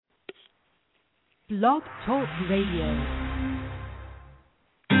Blog Talk Radio.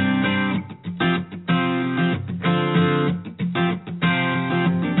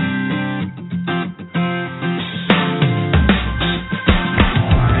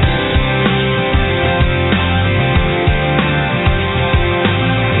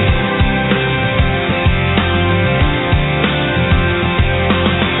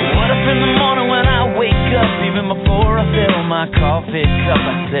 Coffee cup,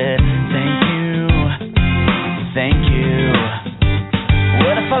 I said, thank you.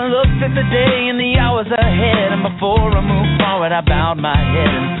 What if I looked at the day and the hours ahead, and before I moved forward, I bowed my head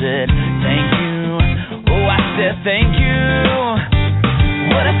and said, thank you. Oh, I said, thank you.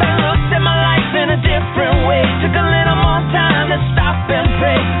 What if I looked at my life in a different way, took a little more time to stop and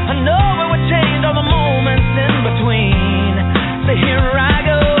pray? I know it would change all the moments in between. So here I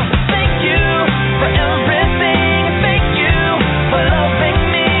go. Thank you for everything. For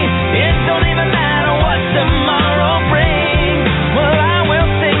loving me, it don't even matter what tomorrow brings. Well, I will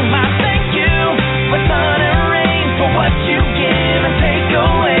sing my thank you for sun and rain, for what you give and take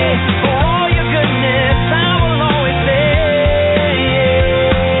away, for all your goodness. I will always say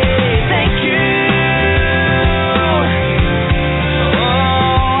thank you.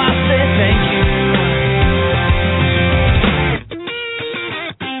 Oh, I say thank you.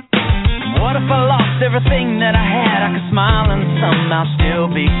 What if I lost everything that I had? I could smile and somehow still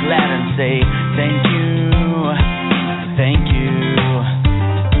be glad and say thank you, thank you.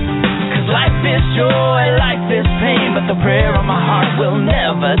 'Cause life is joy, life is pain, but the prayer of my heart will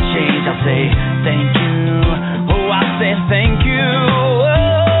never change. I'll say thank you, oh, I'll say thank you.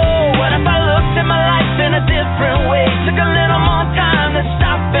 Oh, what if I looked at my life in a different way, took a little more time to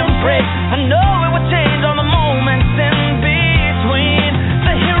stop and pray? I know it would change all the moments in between.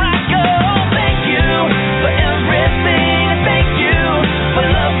 So here I go, thank you for everything. Thank you for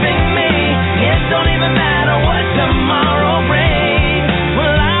loving me. It don't even matter what tomorrow brings.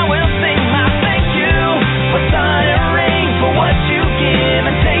 Well, I will sing my thank you for sun and rain, for what you give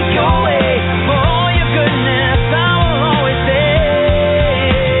and take away, for all your goodness. I will always say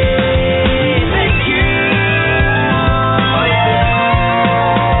thank you. Oh, yeah.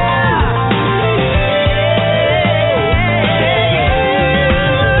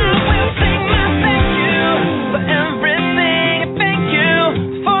 I will sing my thank you for everything. Thank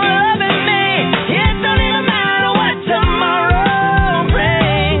you for loving me. It don't even matter what tomorrow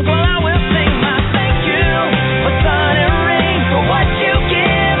brings. Well, I will sing my thank you for sun and rain, for what you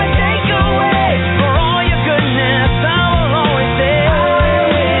give and take away, for all your goodness. I will always say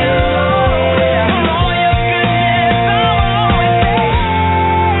for all your goodness. I will always say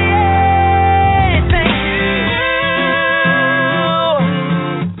thank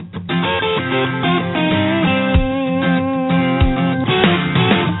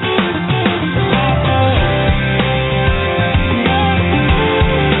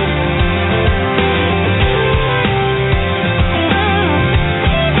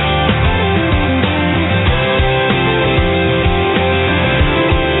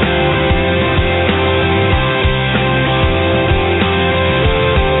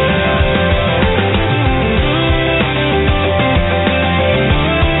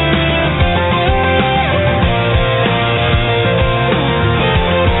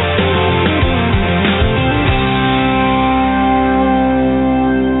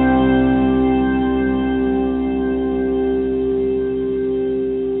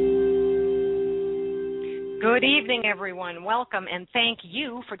Good evening, everyone. Welcome, and thank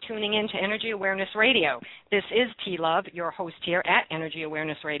you for tuning in to Energy Awareness Radio. This is T-Love, your host here at Energy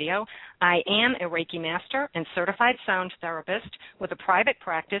Awareness Radio. I am a Reiki Master and Certified Sound Therapist with a private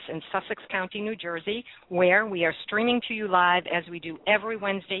practice in Sussex County, New Jersey, where we are streaming to you live as we do every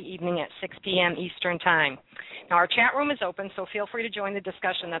Wednesday evening at 6 p.m. Eastern Time. Now, our chat room is open, so feel free to join the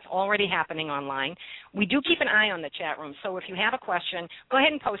discussion that's already happening online. We do keep an eye on the chat room, so if you have a question, go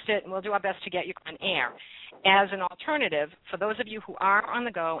ahead and post it, and we'll do our best to get you on air. As an alternative, for those of you who are on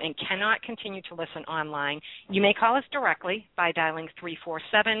the go and cannot continue to listen online, you may call us directly by dialing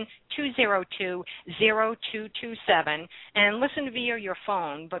 347-202-0227 and listen via your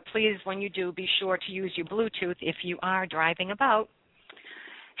phone. But please, when you do, be sure to use your Bluetooth if you are driving about.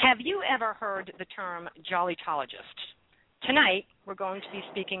 Have you ever heard the term jollytologist? Tonight, we're going to be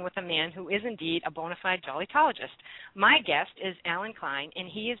speaking with a man who is indeed a bona fide jollytologist. My guest is Alan Klein, and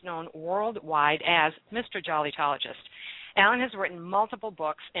he is known worldwide as Mr. Jollytologist. Alan has written multiple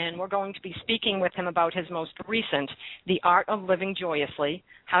books, and we're going to be speaking with him about his most recent, The Art of Living Joyously,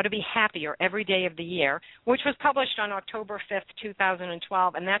 How to Be Happier Every Day of the Year, which was published on October 5th,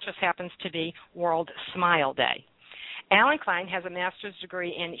 2012, and that just happens to be World Smile Day. Alan Klein has a master's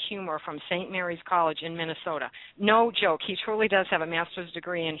degree in humor from St. Mary's College in Minnesota. No joke, he truly does have a master's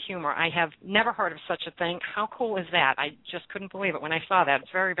degree in humor. I have never heard of such a thing. How cool is that? I just couldn't believe it when I saw that.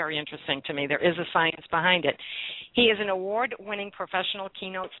 It's very, very interesting to me. There is a science behind it. He is an award-winning professional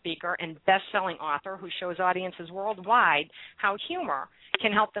keynote speaker and best-selling author who shows audiences worldwide how humor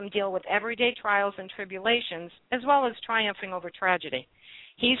can help them deal with everyday trials and tribulations, as well as triumphing over tragedy.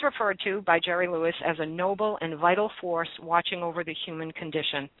 He's referred to by Jerry Lewis as a noble and vital force watching over the human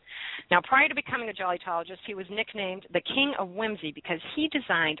condition. Now, prior to becoming a Jollytologist, he was nicknamed the King of Whimsy because he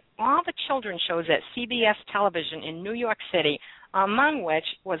designed all the children's shows at CBS television in New York City, among which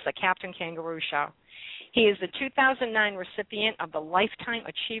was the Captain Kangaroo Show. He is the 2009 recipient of the Lifetime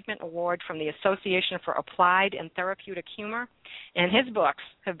Achievement Award from the Association for Applied and Therapeutic Humor, and his books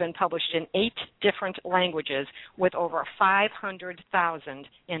have been published in 8 different languages with over 500,000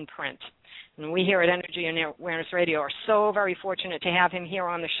 in print. And we here at Energy and Awareness Radio are so very fortunate to have him here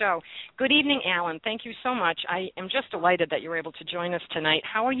on the show. Good evening, Alan. Thank you so much. I am just delighted that you're able to join us tonight.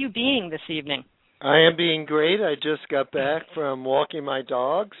 How are you being this evening? I am being great. I just got back from walking my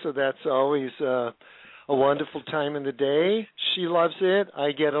dog, so that's always a wonderful time in the day. She loves it.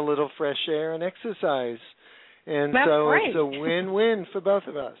 I get a little fresh air and exercise. And That's so great. It's a win-win for both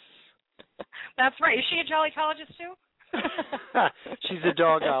of us. That's right. Is she a Jollytologist too? She's a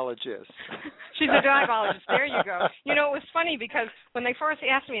dogologist. She's a dogologist. There you go. You know, it was funny because when they first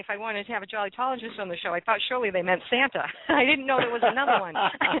asked me if I wanted to have a Jollytologist on the show, I thought surely they meant Santa. I didn't know there was another one.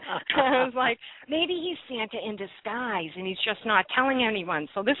 I was like, maybe he's Santa in disguise and he's just not telling anyone.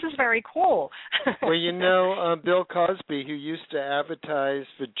 So this is very cool. Well, you know, Bill Cosby, who used to advertise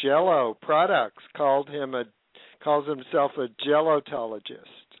for Jell-O products, calls himself a Jellotologist.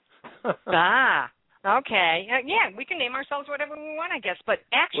 Okay. Yeah, we can name ourselves whatever we want, I guess. But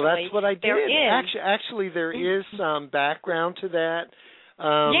actually, well, that's what I did. There is is some background to that.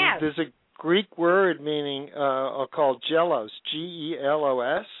 Yes. There's a Greek word meaning called Jellos,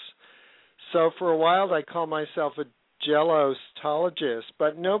 G-E-L-O-S. So for a while, I called myself a Jellotologist,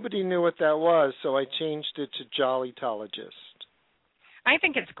 but nobody knew what that was, so I changed it to Jollytologist. I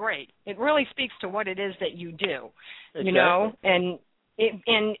think it's great. It really speaks to what it is that you do, Exactly. you know, and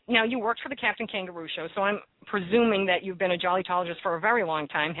now you worked for the Captain Kangaroo Show, so I'm presuming that you've been a Jollytologist for a very long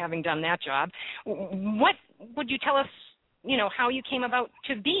time, having done that job. What would you tell us, you know, how you came about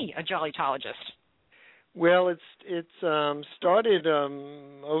to be a Jollytologist? Well, it started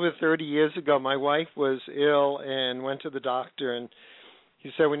over 30 years ago. My wife was ill and went to the doctor, and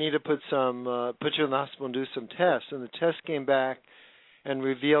he said, we need to put you in the hospital and do some tests. And the test came back and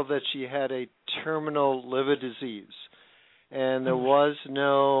revealed that she had a terminal liver disease. And there was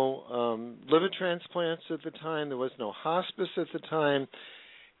no liver transplants at the time. There was no hospice at the time.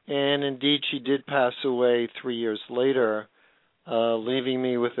 And indeed, she did pass away 3 years later, leaving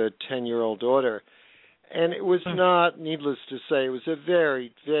me with a 10-year-old daughter. And it was not, needless to say, it was a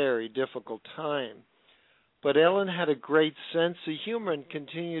very, very difficult time. But Ellen had a great sense of humor and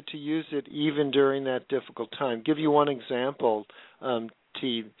continued to use it even during that difficult time. Give you one example,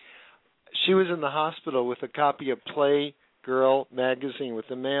 T. She was in the hospital with a copy of Playgirl magazine with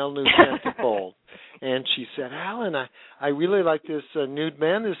the male nude tentacle. And she said, Alan, I really like this nude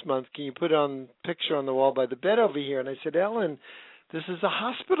man this month. Can you put on a picture on the wall by the bed over here? And I said, Ellen, this is a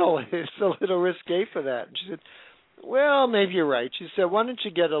hospital. It's a little risque for that. And she said, well, maybe you're right. She said, why don't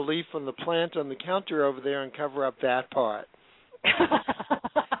you get a leaf from the plant on the counter over there and cover up that part?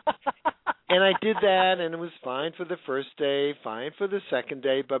 And I did that, and it was fine for the first day, fine for the second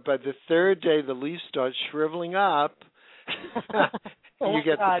day, but by the third day, the leaves start shriveling up. You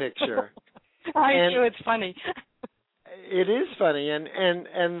get the picture. I do. It's funny. It is funny,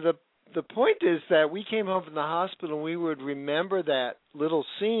 and the point is that we came home from the hospital, and we would remember that little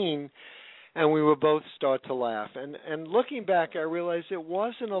scene, and we would both start to laugh. And looking back, I realized it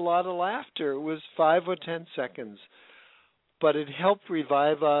wasn't a lot of laughter. It was 5 or 10 seconds. But it helped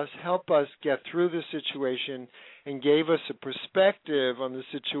revive us, help us get through the situation, and gave us a perspective on the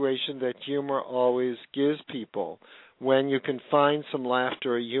situation that humor always gives people, when you can find some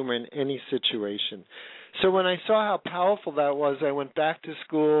laughter or humor in any situation. So when I saw how powerful that was, I went back to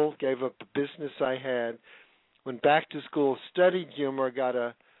school, gave up the business I had, went back to school, studied humor, got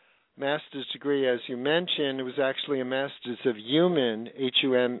a master's degree, as you mentioned. It was actually a master's of human,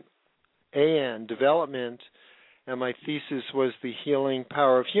 H-U-M-A-N, development, and my thesis was The Healing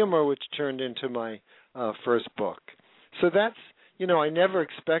Power of Humor, which turned into my first book. So that's, you know, I never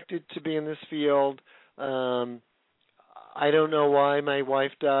expected to be in this field. I don't know why my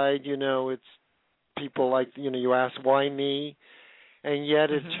wife died. You know, it's people like, you know, you ask, why me? and yet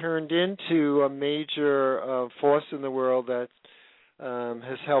it turned into a major force in the world that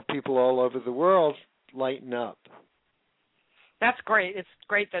has helped people all over the world lighten up. That's great. It's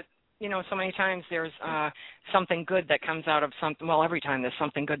great that, so many times there's something good that comes out of something. Well, every time there's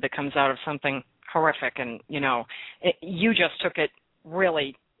something good that comes out of something horrific, and, you just took it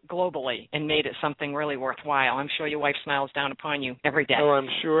really globally and made it something really worthwhile. I'm sure your wife smiles down upon you every day. Oh, I'm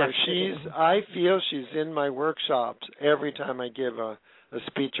sure. I feel she's in my workshops every time I give a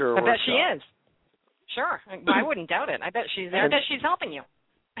speech or a workshop. I bet she is. Sure. I wouldn't doubt it. I bet she's there. I bet she's helping you.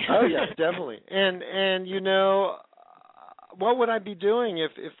 Oh, yeah, definitely. And what would I be doing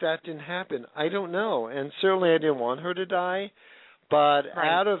if that didn't happen? I don't know. And certainly I didn't want her to die, but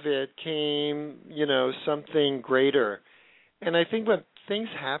out of it came, something greater. And I think when things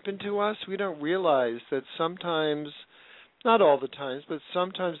happen to us, we don't realize that sometimes, not all the times, but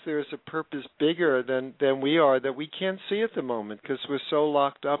sometimes there's a purpose bigger than we are that we can't see at the moment because we're so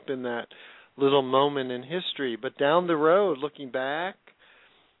locked up in that little moment in history. But down the road, looking back,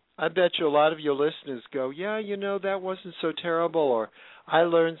 I bet you a lot of your listeners go, yeah, that wasn't so terrible, or I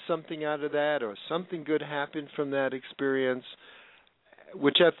learned something out of that, or something good happened from that experience,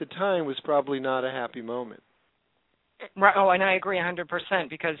 which at the time was probably not a happy moment. Right. Oh, and I agree 100%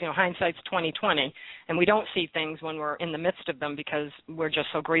 because, hindsight's 20/20, and we don't see things when we're in the midst of them because we're just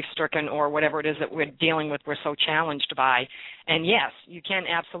so grief-stricken or whatever it is that we're dealing with, we're so challenged by. And, yes, you can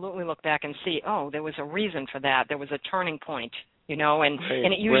absolutely look back and see, oh, there was a reason for that. There was a turning point,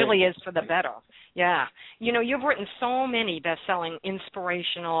 and it usually is for the better. Yeah. You've written so many best-selling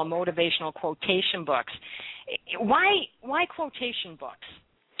inspirational, motivational quotation books. Why quotation books?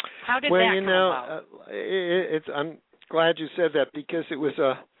 How did that come about? I'm glad you said that because it was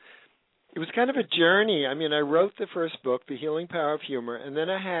kind of a journey. I mean, I wrote the first book, The Healing Power of Humor, and then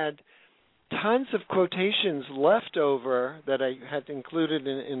I had tons of quotations left over that I had included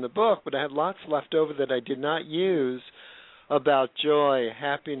in the book, but I had lots left over that I did not use about joy,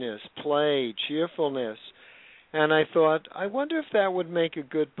 happiness, play, cheerfulness. And I thought, I wonder if that would make a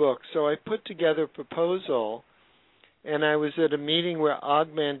good book. So I put together a proposal, and I was at a meeting where Og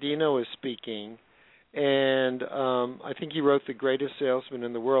Mandino was speaking, and I think he wrote The Greatest Salesman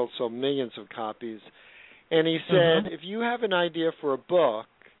in the World, sold millions of copies. And he said, if you have an idea for a book,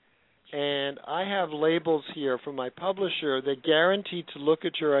 and I have labels here from my publisher that guarantee to look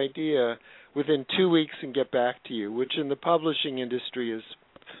at your idea within 2 weeks and get back to you, which in the publishing industry is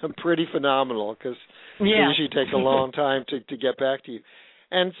pretty phenomenal because they usually take a long time to get back to you.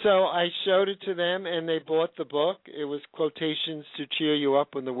 And so I showed it to them, and they bought the book. It was quotations to cheer you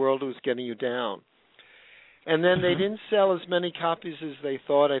up when the world was getting you down. And then they didn't sell as many copies as they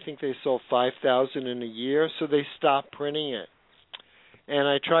thought. I think they sold 5,000 in a year, so they stopped printing it. And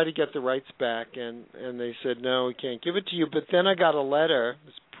I tried to get the rights back, and they said, no, we can't give it to you. But then I got a letter, it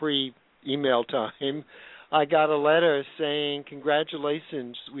was pre-email time, I got a letter saying,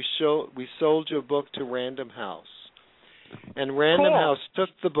 congratulations, we sold your book to Random House. And Random House took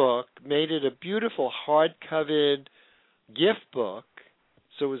the book, made it a beautiful hard-covered gift book,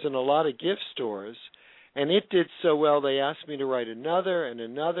 so it was in a lot of gift stores, and it did so well they asked me to write another and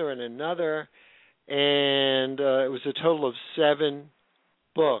another and another, and it was a total of 7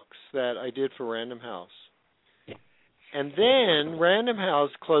 books that I did for Random House. And then Random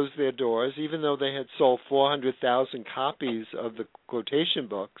House closed their doors, even though they had sold 400,000 copies of the quotation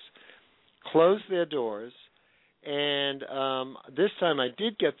books, closed their doors. And this time I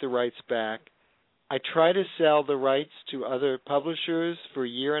did get the rights back. I tried to sell the rights to other publishers for a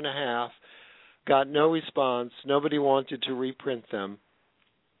year and a half, got no response. Nobody wanted to reprint them.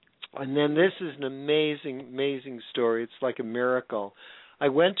 And then this is an amazing, amazing story. It's like a miracle. I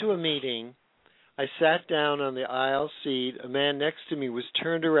went to a meeting. I sat down on the aisle seat. A man next to me was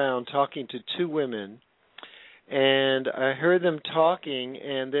turned around talking to 2 women. And I heard them talking,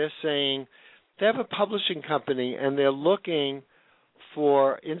 and they're saying, they have a publishing company, and they're looking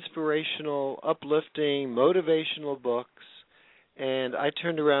for inspirational, uplifting, motivational books. And I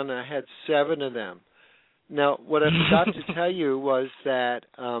turned around, and I had 7 of them. Now, what I forgot to tell you was that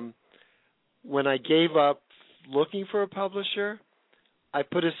when I gave up looking for a publisher, I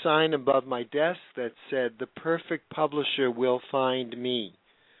put a sign above my desk that said, the perfect publisher will find me.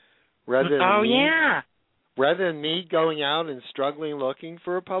 Rather than me going out and struggling looking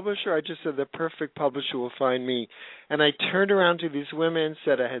for a publisher, I just said the perfect publisher will find me. And I turned around to these women,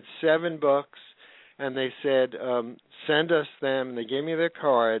 said I had 7 books, and they said, send us them. And they gave me their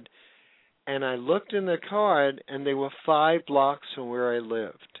card. And I looked in the card, and they were 5 blocks from where I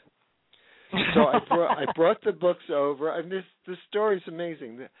lived. So I brought the books over. And this story is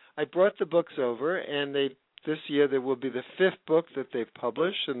amazing. I brought the books over, and they this year there will be the 5th book that they've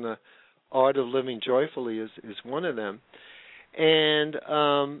published, and The Art of Living Joyfully is one of them. And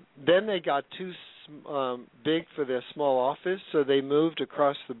then they got too big for their small office, so they moved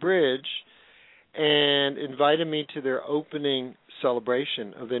across the bridge and invited me to their opening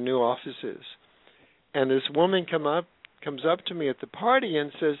celebration of their new offices. And this woman comes up to me at the party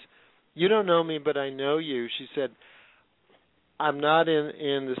and says, "You don't know me, but I know you." She said, "I'm not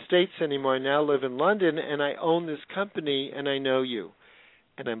in the States anymore. I now live in London, and I own this company, and I know you."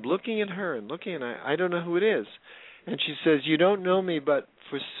 And I'm looking at her and I don't know who it is. And she says, "You don't know me, but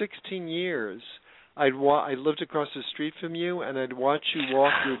for 16 years, I lived across the street from you, and I'd watch you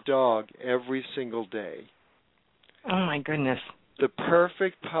walk your dog every single day." Oh, my goodness. The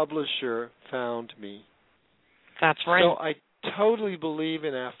perfect publisher found me. That's right. So I totally believe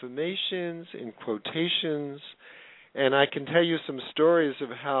in affirmations, in quotations, and I can tell you some stories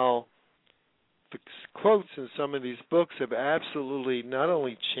of how the quotes in some of these books have absolutely not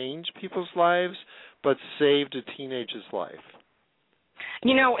only changed people's lives, but saved a teenager's life.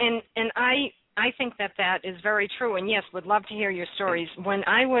 You know, and I think that is very true. And yes, would love to hear your stories. When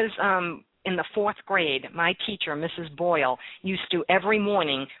I was in the 4th grade, my teacher, Mrs. Boyle, used to every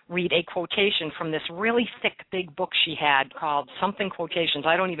morning read a quotation from this really thick, big book she had called something Quotations.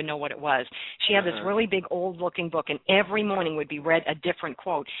 I don't even know what it was. She had this really big, old-looking book, and every morning would be read a different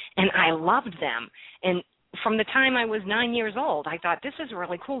quote. And I loved them. And from the time I was 9 years old, I thought, this is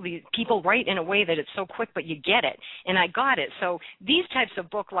really cool. These people write in a way that it's so quick, but you get it. And I got it. So these types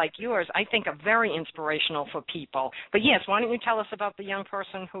of book like yours, I think, are very inspirational for people. But yes, why don't you tell us about the young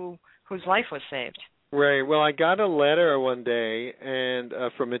person whose life was saved? Right. Well, I got a letter one day and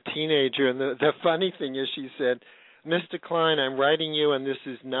from a teenager, and the funny thing is she said, "Mr. Klein, I'm writing you, and this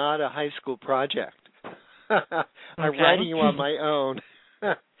is not a high school project. I'm writing you on my own."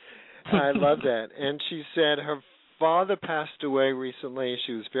 I love that. And she said her father passed away recently.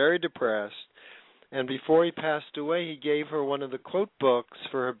 She was very depressed. And before he passed away, he gave her one of the quote books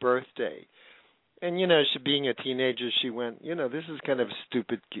for her birthday. And, she being a teenager, she went, this is kind of a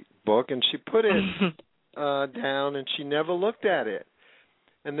stupid book. And she put it down, and she never looked at it.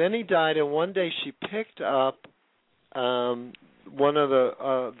 And then he died, and one day she picked up one of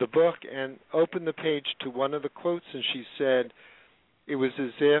the book and opened the page to one of the quotes, and she said it was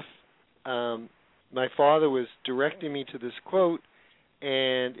as if my father was directing me to this quote,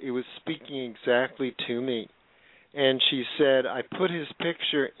 and it was speaking exactly to me. And she said, I put his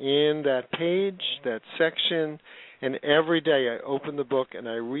picture in that page, that section, and every day I open the book and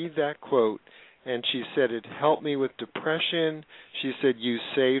I read that quote, and she said it helped me with depression. She said, you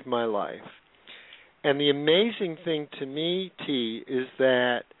saved my life. And the amazing thing to me, T, is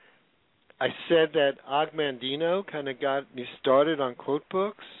that I said that Og Mandino kind of got me started on quote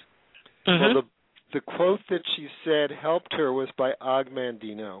books. Mm-hmm. Well, the quote that she said helped her was by Og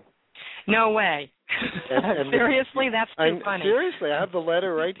Mandino. No way. And seriously, that's too funny. Seriously, I have the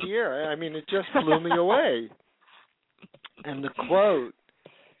letter right here. I mean, it just blew me away. And the quote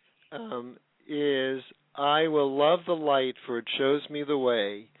is, I will love the light, for it shows me the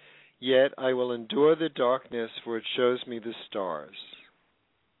way, yet I will endure the darkness, for it shows me the stars.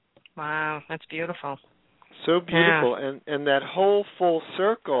 Wow, that's beautiful. So beautiful. Yeah. And that whole full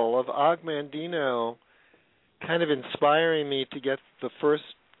circle of Og Mandino kind of inspiring me to get the first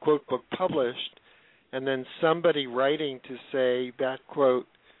quote book published, and then somebody writing to say that quote,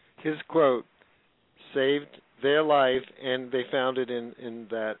 his quote, saved their life, and they found it in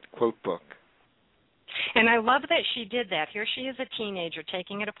that quote book. And I love that she did that. Here she is, a teenager,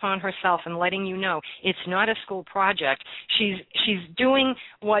 taking it upon herself and letting you know it's not a school project. She's doing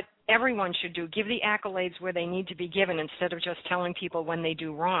what everyone should do, give the accolades where they need to be given instead of just telling people when they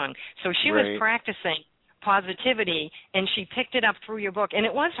do wrong. So she was practicing positivity, and she picked it up through your book. And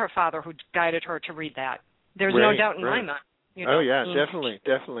it was her father who guided her to read that. There's no doubt in my mind. Oh, yeah,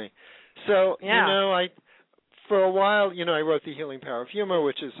 definitely. So, for a while, I wrote The Healing Power of Humor,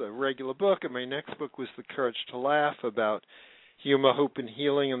 which is a regular book, and my next book was The Courage to Laugh, about humor, hope, and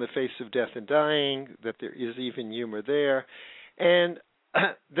healing in the face of death and dying, that there is even humor there. And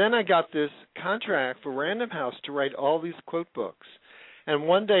then I got this contract for Random House to write all these quote books. And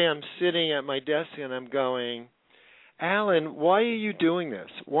one day I'm sitting at my desk and I'm going, Alan, why are you doing this?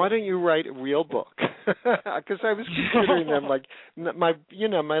 Why don't you write a real book? Because I was considering them like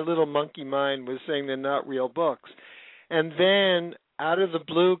my little monkey mind was saying they're not real books. And then out of the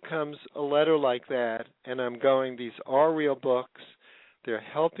blue comes a letter like that, and I'm going, these are real books. They're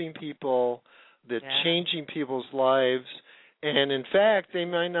helping people. They're changing people's lives. And in fact, they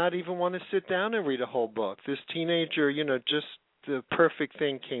might not even want to sit down and read a whole book. This teenager, just the perfect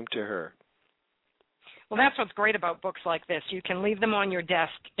thing came to her. Well, that's what's great about books like this. You can leave them on your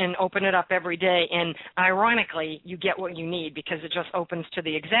desk and open it up every day, and ironically, you get what you need because it just opens to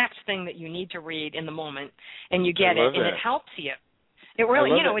the exact thing that you need to read in the moment, and you get it, and it helps you. It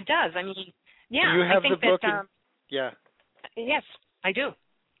really, it does. I mean, yeah. You have I think the book. yeah. Yes, I do.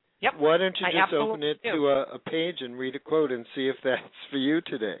 Yep. Why don't you just open it to a page and read a quote and see if that's for you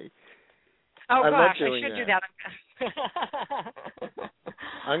today? Oh, gosh, I should do that.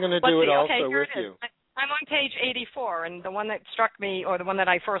 I'm going to do it also with you. I'm on page 84, and the one that struck me, or the one that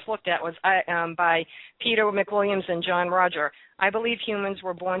I first looked at, was by Peter McWilliams and John Roger. I believe humans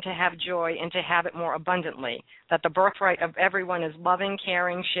were born to have joy and to have it more abundantly, that the birthright of everyone is loving,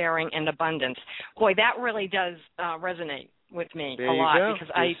 caring, sharing, and abundance. Boy, that really does resonate with me a lot.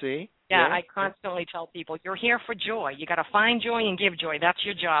 Because I constantly tell people, you're here for joy. You got to find joy and give joy. That's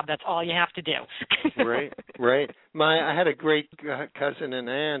your job. That's all you have to do. Right. I had a great cousin and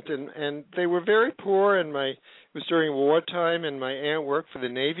aunt, and they were very poor. And it was during wartime, and my aunt worked for the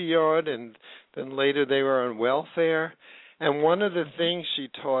Navy Yard, and then later they were on welfare. And one of the things she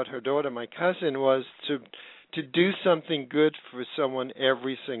taught her daughter, my cousin, was to do something good for someone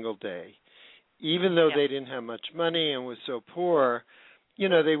every single day, even though they didn't have much money and was so poor.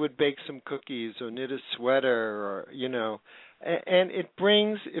 They would bake some cookies or knit a sweater, or and it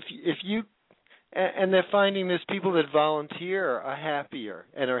brings if you and they're finding this, people that volunteer are happier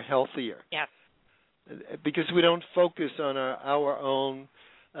and are healthier. Yeah. Because we don't focus on our own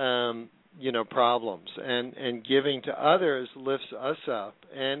problems, and giving to others lifts us up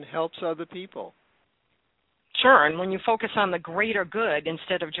and helps other people. Sure, and when you focus on the greater good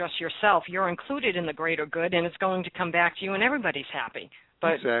instead of just yourself, you're included in the greater good, and it's going to come back to you, and everybody's happy.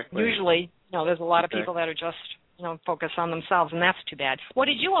 But usually, there's a lot of people that are just, focused on themselves, and that's too bad. What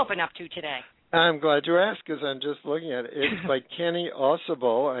did you open up to today? I'm glad you asked, because I'm just looking at it. It's by Kenny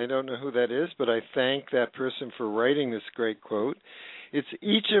Ausable. I don't know who that is, but I thank that person for writing this great quote. It's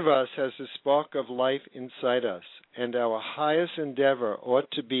each of us has a spark of life inside us, and our highest endeavor ought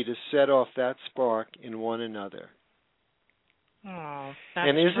to be to set off that spark in one another. Oh, that's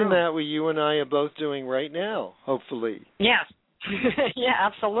and isn't true. that what you and I are both doing right now, hopefully? Yes. Yeah,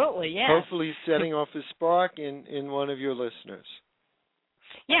 absolutely, yes. Hopefully setting off a spark in one of your listeners.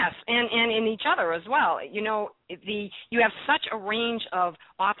 Yes, and in each other as well. You have such a range of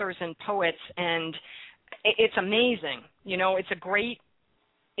authors and poets, and it's amazing.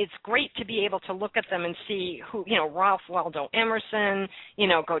 It's great to be able to look at them and see who, Ralph Waldo Emerson,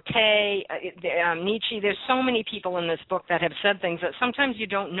 Goethe, Nietzsche. There's so many people in this book that have said things that sometimes you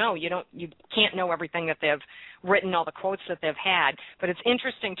don't know. You can't know everything that they've written, all the quotes that they've had, but it's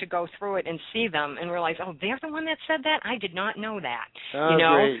interesting to go through it and see them and realize, oh, they're the one that said that? I did not know that. Oh,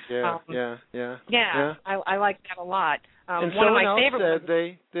 great. Yeah. I like that a lot. And one someone of my else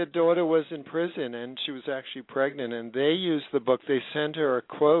said their daughter was in prison and she was actually pregnant, and they used the book. They sent her a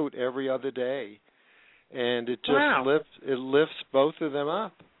quote every other day, and it just lifts both of them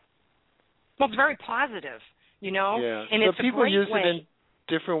up. Well, it's very positive, Yeah. And so it's people a great use way. it in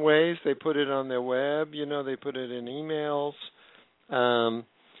different ways. They put it on their web. They put it in emails.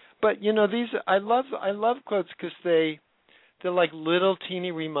 But these I love quotes because they're like little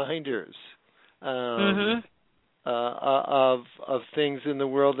teeny reminders. Of things in the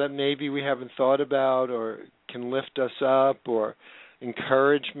world that maybe we haven't thought about, or can lift us up, or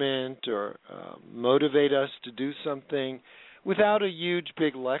encouragement, or motivate us to do something without a huge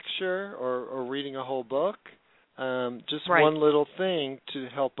big lecture or reading a whole book. Just one little thing to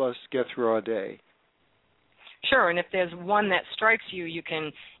help us get through our day. Sure, and if there's one that strikes you, you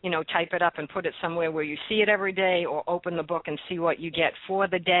can, type it up and put it somewhere where you see it every day, or open the book and see what you get for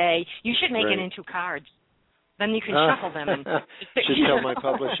the day. You should make it into cards. Then you can shuffle them. And should tell my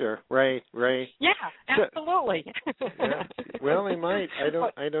publisher. Right. Yeah, absolutely. Yeah. Well, they might.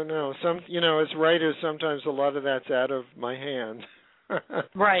 I don't know. As writers, sometimes a lot of that's out of my hand.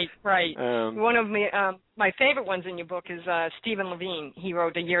 Right. One of my favorite ones in your book is Stephen Levine. He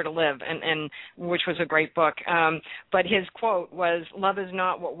wrote A Year to Live, and which was a great book. But his quote was, "Love is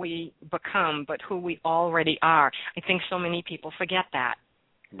not what we become, but who we already are." I think so many people forget that.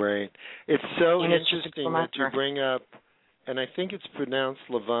 Right. It's so interesting that you bring up, and I think it's pronounced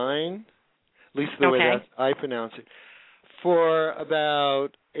Levine, at least the way that I pronounce it. For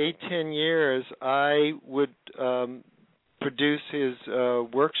about 8-10 years, I would produce his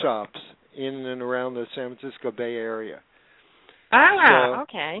workshops in and around the San Francisco Bay Area.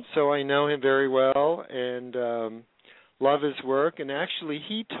 Okay. So I know him very well and love his work. And actually,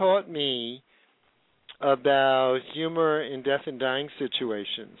 he taught me about humor in death and dying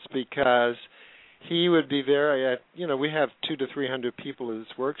situations, because he would be very, we have 200 to 300 people at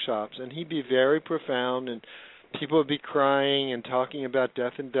his workshops, and he'd be very profound, and people would be crying and talking about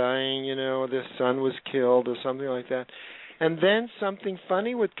death and dying, their son was killed or something like that. And then something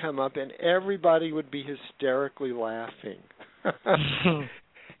funny would come up, and everybody would be hysterically laughing.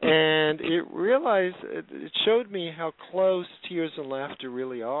 And it showed me how close tears and laughter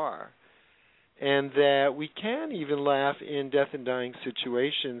really are, and that we can even laugh in death and dying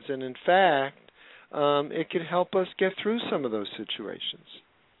situations. And in fact, it could help us get through some of those situations.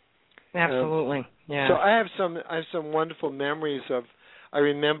 Absolutely, yeah. So I have some wonderful memories of. I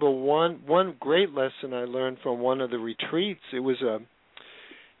remember one great lesson I learned from one of the retreats. It was a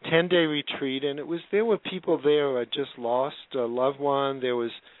 10-day retreat, and there were people there who had just lost a loved one. There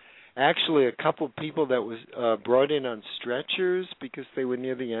was actually a couple of people that was brought in on stretchers because they were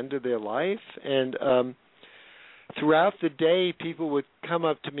near the end of their life. And throughout the day, people would come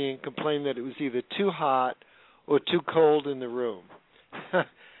up to me and complain that it was either too hot or too cold in the room.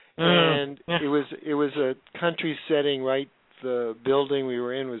 And it was a country setting, right? The building we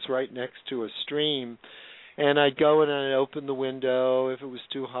were in was right next to a stream. And I'd go in and I'd open the window if it was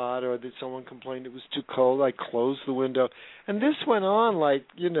too hot, or that someone complained it was too cold, I'd close the window. And this went on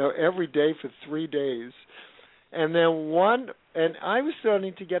every day for 3 days. And then and I was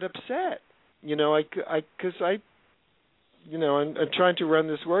starting to get upset, because I'm trying to run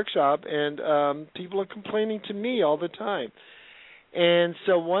this workshop, and people are complaining to me all the time. And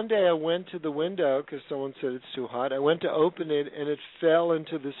so one day I went to the window because someone said it's too hot. I went to open it, and it fell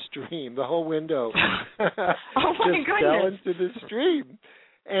into the stream. The whole window oh my just goodness. fell into the stream.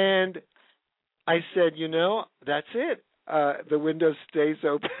 And I said, that's it. The window stays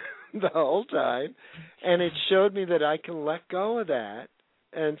open the whole time. And it showed me that I can let go of that.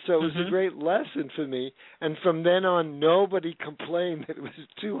 And so it was a great lesson for me. And from then on, nobody complained that it was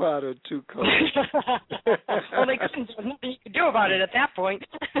too hot or too cold. Well, they couldn't do nothing you could do about it at that point.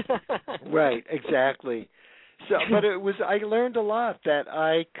 Right, exactly. So, but I learned a lot that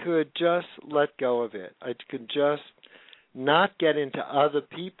I could just let go of it. I could just not get into other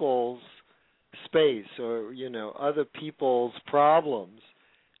people's space or, other people's problems,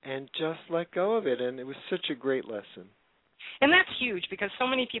 and just let go of it. And it was such a great lesson. And that's huge because so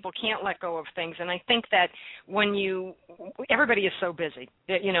many people can't let go of things. And I think that everybody is so busy,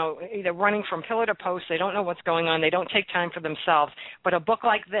 that, either running from pillar to post, they don't know what's going on, they don't take time for themselves. But a book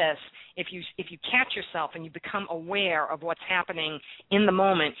like this, if you catch yourself and you become aware of what's happening in the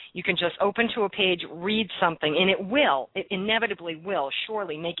moment, you can just open to a page, read something, and it inevitably will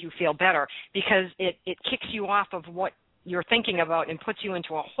surely make you feel better because it kicks you off of what you're thinking about and puts you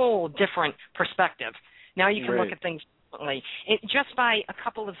into a whole different perspective. Now you can look at things differently. Just by a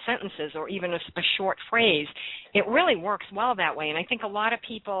couple of sentences or even a short phrase, it really works well that way. And I think a lot of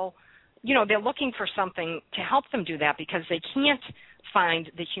people, they're looking for something to help them do that because they can't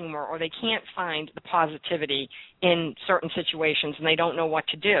find the humor or they can't find the positivity in certain situations and they don't know what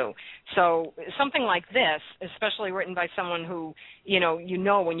to do. So something like this, especially written by someone who,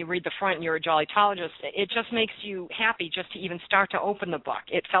 when you read the front and you're a jollytologist, it just makes you happy just to even start to open the book.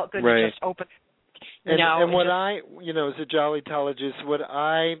 It felt good to just open. And what as a jollytologist, what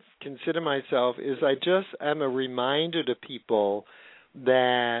I consider myself is I just am a reminder to people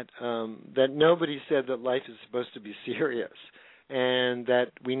that nobody said that life is supposed to be serious and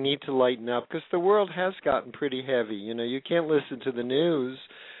that we need to lighten up because the world has gotten pretty heavy. You can't listen to the news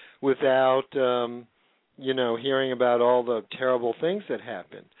without, hearing about all the terrible things that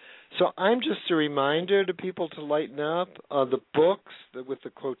happen. So I'm just a reminder to people to lighten up. The books with the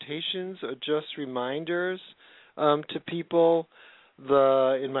quotations are just reminders to people.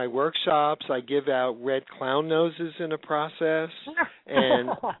 In my workshops, I give out red clown noses in a process. And,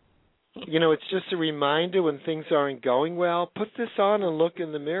 it's just a reminder when things aren't going well. Put this on and look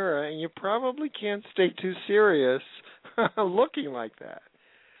in the mirror, and you probably can't stay too serious looking like that.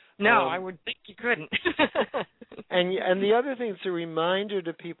 No, I would think you couldn't. And the other thing is a reminder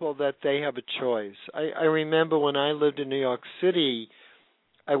to people that they have a choice. I remember when I lived in New York City,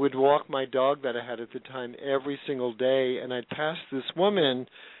 I would walk my dog that I had at the time every single day, and I'd pass this woman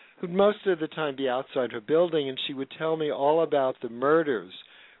who'd most of the time be outside her building, and she would tell me all about the murders,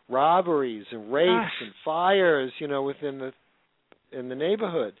 robberies, and rapes and fires, within the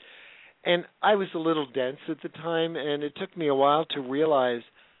neighborhood. And I was a little dense at the time, and it took me a while to realize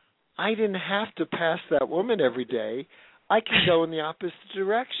I didn't have to pass that woman every day. I could go in the opposite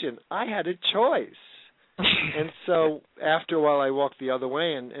direction. I had a choice. And so after a while I walked the other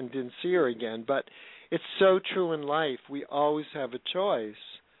way and didn't see her again. But it's so true in life. We always have a choice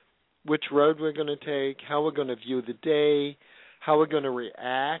which road we're going to take, how we're going to view the day, how we're going to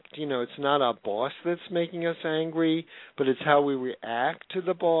react. It's not our boss that's making us angry, but it's how we react to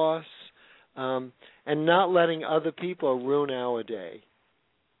the boss, and not letting other people ruin our day.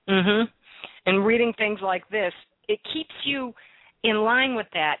 Mhm. And reading things like this, it keeps you in line with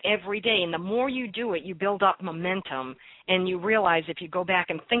that every day. And the more you do it, you build up momentum. And you realize if you go back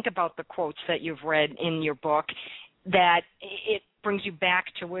and think about the quotes that you've read in your book, that it brings you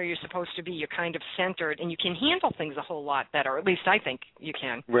back to where you're supposed to be. You're kind of centered, and you can handle things a whole lot better. At least I think you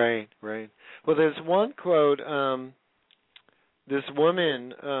can. Right. Well, there's one quote. This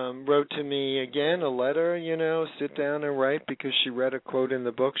woman wrote to me, again, a letter, sit down and write, because she read a quote in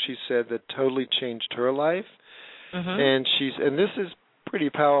the book, she said, that totally changed her life. And this is pretty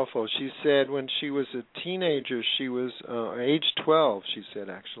powerful. She said when she was a teenager, she was age 12, she said,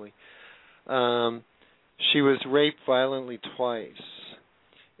 actually. She was raped violently twice.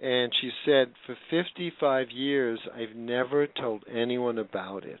 And she said, for 55 years, I've never told anyone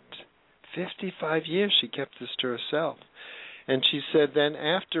about it. 55 years she kept this to herself. And she said, then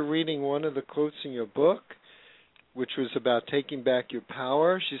after reading one of the quotes in your book, which was about taking back your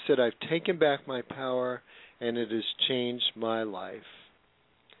power, she said, I've taken back my power, and it has changed my life.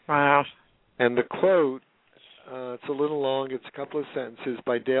 Wow. And the quote, it's a little long, it's a couple of sentences,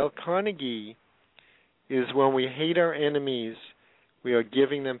 by Dale Carnegie, is when we hate our enemies, we are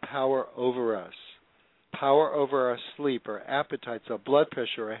giving them power over us. Power over our sleep, our appetites, our blood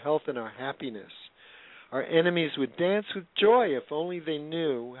pressure, our health, and our happiness. Our enemies would dance with joy if only they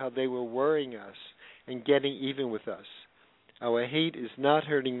knew how they were worrying us and getting even with us. Our hate is not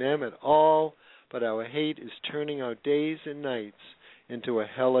hurting them at all, but our hate is turning our days and nights into a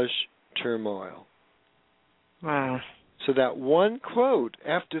hellish turmoil. Wow. So that one quote,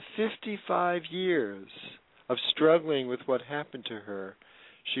 after 55 years of struggling with what happened to her,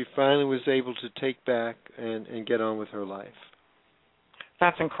 she finally was able to take back and get on with her life.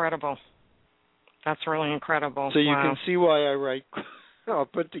 That's incredible. That's really incredible. So you can see why I'll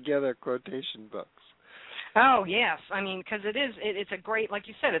put together quotation books. Oh, yes. I mean, because it's a great, like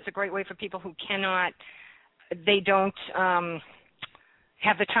you said, it's a great way for people who they don't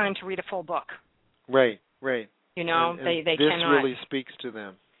have the time to read a full book. Right. They and cannot. This really speaks to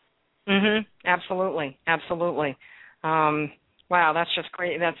them. Absolutely. Wow, that's just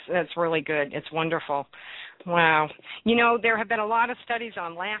great. That's really good. It's wonderful. Wow. There have been a lot of studies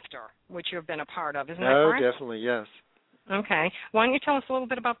on laughter, which you have been a part of. Isn't that correct? Oh, definitely, yes. Okay. Why don't you tell us a little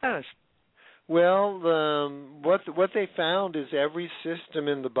bit about those? Well, what they found is every system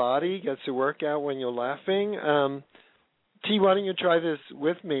in the body gets to work out when you're laughing. T, why don't you try this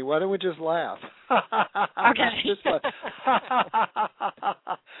with me? Why don't we just laugh? Okay. Just laugh.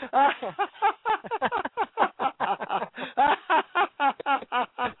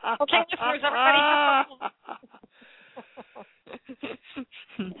 Okay, listeners, everybody.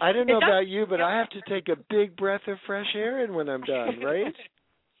 I don't know about you, but I have to take a big breath of fresh air in when I'm done, right?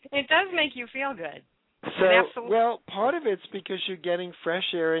 It does make you feel good. So, well, part of it's because you're getting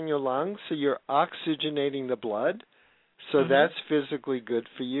fresh air in your lungs, so you're oxygenating the blood. So that's physically good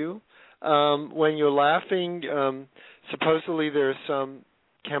for you. When you're laughing, supposedly there are some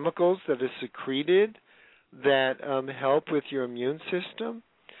chemicals that are secreted that help with your immune system.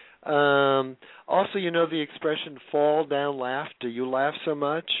 Also, the expression fall down laughter. You laugh so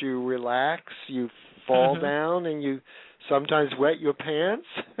much, you relax, you fall down, and you sometimes wet your pants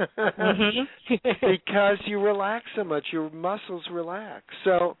because you relax so much, your muscles relax.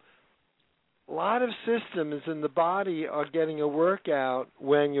 So a lot of systems in the body are getting a workout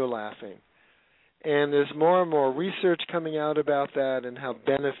when you're laughing. And there's more and more research coming out about that and how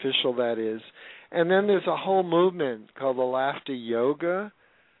beneficial that is. And then there's a whole movement called the laughter yoga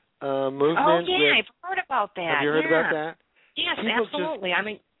movement. Oh, yeah, I've heard about that. Have you heard about that? Yes, People absolutely.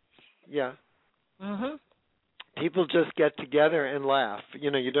 Yeah. People just get together and laugh.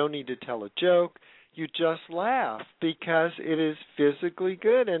 You don't need to tell a joke. You just laugh because it is physically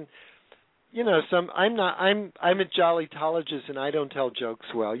good. And I'm a jollytologist and I don't tell jokes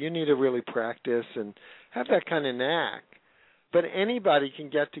well. You need to really practice and have that kind of knack. But anybody can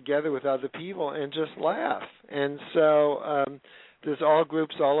get together with other people and just laugh. And so there's all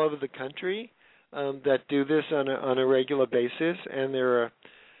groups all over the country that do this on a regular basis, and there are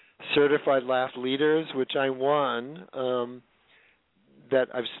certified laugh leaders, which I won, that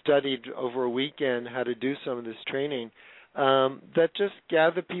I've studied over a weekend how to do some of this training. That just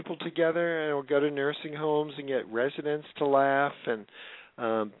gather people together and will go to nursing homes and get residents to laugh, and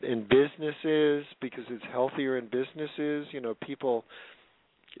in businesses, because it's healthier in businesses. People,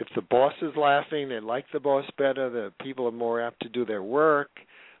 if the boss is laughing, they like the boss better. The people are more apt to do their work.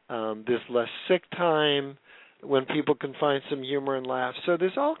 There's less sick time, when people can find some humor and laugh. So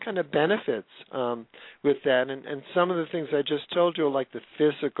there's all kind of benefits with that, and some of the things I just told you are like the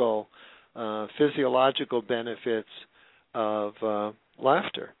physiological benefits of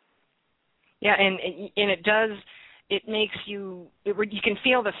laughter. Yeah, and it does. It makes you can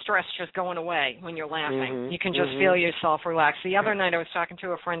feel the stress just going away when you're laughing. You can just feel yourself relax. The other night I was talking to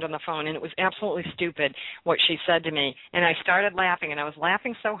a friend on the phone, and it was absolutely stupid what she said to me. And I started laughing, and I was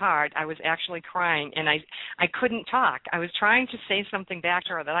laughing so hard I was actually crying, and I couldn't talk. I was trying to say something back to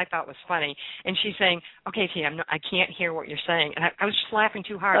her that I thought was funny, and she's saying, "Okay, T, I can't hear what you're saying." And I was just laughing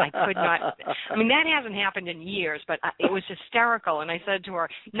too hard. I could not. I mean, that hasn't happened in years, but it was hysterical. And I said to her,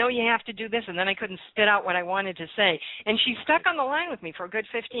 "No, you have to do this," and then I couldn't spit out what I wanted to say. And she stuck on the line with me for a good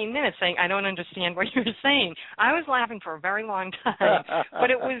 15 minutes saying, "I don't understand what you're saying." I was laughing for a very long time, but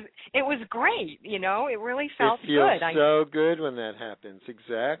it was great, you know. It really felt good. It feels so good when that happens.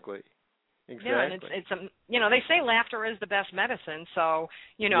 Exactly. Yeah, and it's you know, they say laughter is the best medicine, so,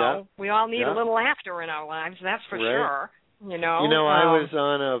 you know, we all need a little laughter in our lives, that's for sure. You know, I was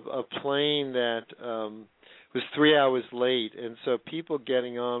on a plane that was 3 hours late, and so people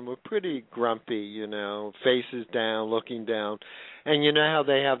getting on were pretty grumpy, you know, faces down, looking down. And you know how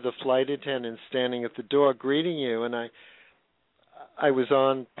they have the flight attendants standing at the door greeting you, and I was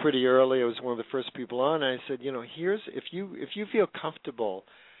on pretty early. I was one of the first people on. And I said, you know, if you feel comfortable,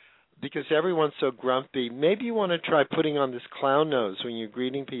 because everyone's so grumpy, maybe you want to try putting on this clown nose when you're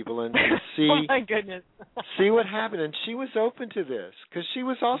greeting people and see oh my goodness. see what happened. And she was open to this because she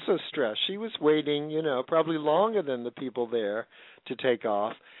was also stressed. She was waiting, you know, probably longer than the people there to take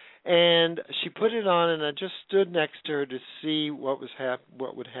off. And she put it on, and I just stood next to her to see what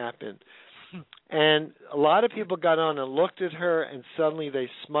would happen. And a lot of people got on and looked at her, and suddenly they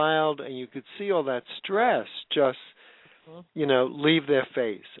smiled, and you could see all that stress just, you know, leave their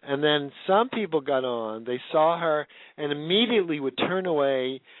face. And then some people got on, they saw her, and immediately would turn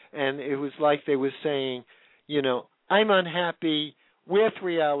away, and it was like they were saying, you know, "I'm unhappy, we're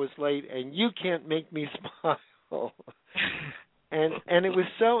 3 hours late, and you can't make me smile." And it was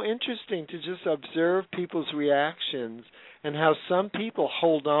so interesting to just observe people's reactions and how some people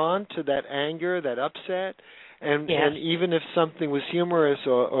hold on to that anger, that upset, and even if something was humorous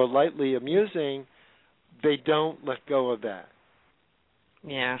or lightly amusing, they don't let go of that.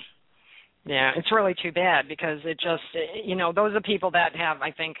 Yeah, it's really too bad because it just, you know, those are people that have,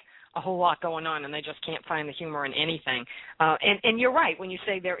 I think, a whole lot going on, and they just can't find the humor in anything. And you're right when you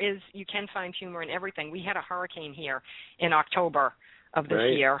say you can find humor in everything. We had a hurricane here in October of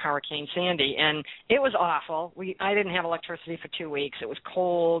this year, Hurricane Sandy, and it was awful. I didn't have electricity for 2 weeks. It was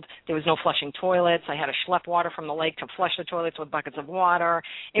cold. There was no flushing toilets. I had to schlep water from the lake to flush the toilets with buckets of water.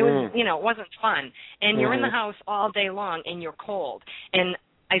 It was, you know, it wasn't fun. And you're in the house all day long, and you're cold. And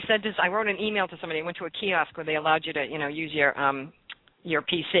I said this. I wrote an email to somebody. I went to a kiosk where they allowed you to, you know, use your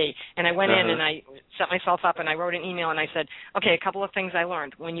PC. And I went in and I set myself up and I wrote an email and I said, okay, a couple of things I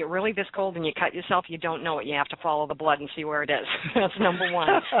learned. When you're really this cold and you cut yourself, you don't know it. You have to follow the blood and see where it is. That's number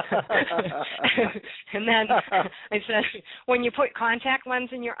one. And then I said, when you put contact lens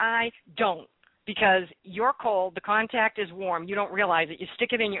in your eye, don't. Because you're cold, the contact is warm, you don't realize it. You stick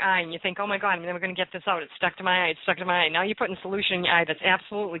it in your eye and you think, oh my God, I'm never going to get this out. It's stuck to my eye, it's stuck to my eye. Now you're putting solution in your eye that's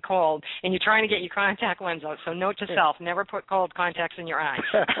absolutely cold and you're trying to get your contact lens out. So note to self, never put cold contacts in your eye.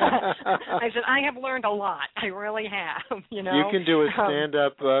 I said, I have learned a lot. I really have, you know. You can do a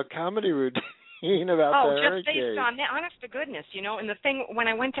stand-up comedy routine about the hurricane. Just based on that, honest to goodness, you know. And the thing, when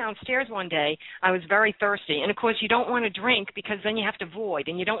I went downstairs one day, I was very thirsty. And, of course, you don't want to drink because then you have to void.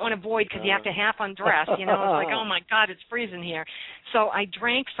 And you don't want to void because you have to half undress. You know, it's like, oh, my God, it's freezing here. So I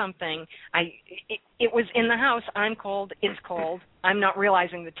drank something. It was in the house. I'm cold. It's cold. I'm not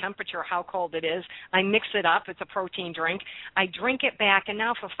realizing the temperature, how cold it is. I mix it up. It's a protein drink. I drink it back, and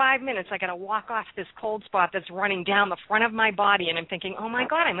now for 5 minutes I got to walk off this cold spot that's running down the front of my body, and I'm thinking, oh, my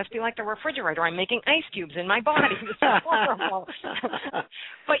God, I must be like the refrigerator. I'm making ice cubes in my body. This is horrible.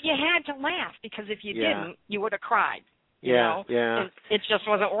 But you had to laugh because if you didn't, you would have cried. You know? It just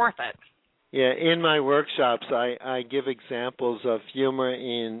wasn't worth it. Yeah, in my workshops, I give examples of humor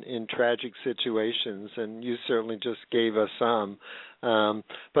in tragic situations, and you certainly just gave us some.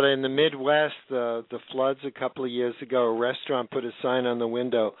 But in the Midwest, the floods a couple of years ago, a restaurant put a sign on the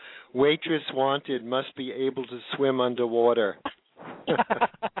window, "Waitress wanted, must be able to swim underwater."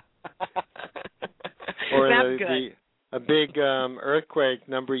 Or a big earthquake a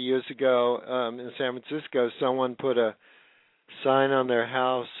number of years ago in San Francisco, someone put a sign on their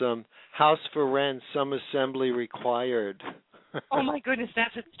house, "House for rent, some assembly required." Oh, my goodness,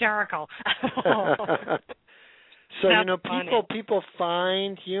 that's hysterical. So funny. people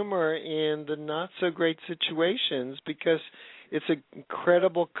find humor in the not so great situations because it's an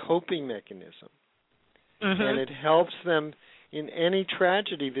incredible coping mechanism, and it helps them in any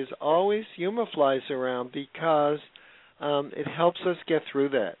tragedy. There's always humor flies around because it helps us get through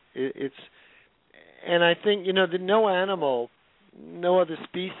that. And I think that no animal, no other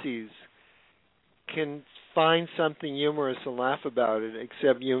species can find something humorous and laugh about it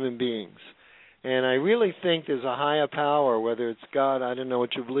except human beings. And I really think there's a higher power, whether it's God, I don't know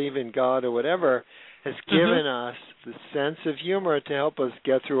what you believe in, God or whatever, has given us the sense of humor to help us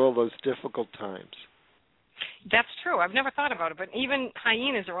get through all those difficult times. That's true. I've never thought about it, but even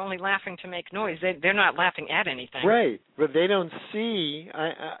hyenas are only laughing to make noise. They're not laughing at anything. Right, but they don't see.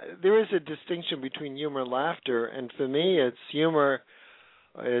 There is a distinction between humor and laughter, and for me, it's humor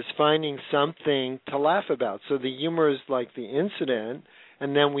is finding something to laugh about. So the humor is like the incident,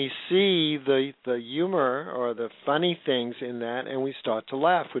 and then we see the humor or the funny things in that, and we start to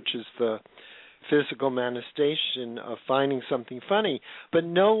laugh, which is the physical manifestation of finding something funny. But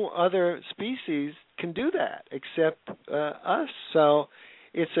no other species can do that except us. So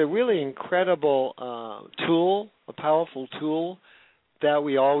it's a really incredible tool, a powerful tool that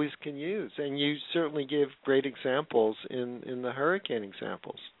we always can use. And you certainly give great examples in the hurricane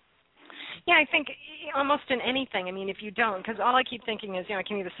examples. Yeah, I think almost in anything. I mean, if you don't, because all I keep thinking is, I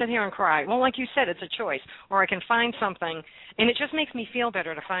can either sit here and cry. Well, like you said, it's a choice. Or I can find something, and it just makes me feel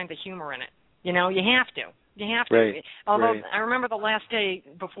better to find the humor in it. You have to. You have to. Right. Although right. I remember the last day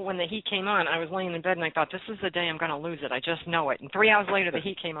before when the heat came on, I was laying in bed and I thought, this is the day I'm going to lose it. I just know it. And 3 hours later, the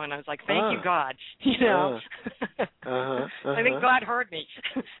heat came on. I was like, thank you, God. I think God heard me.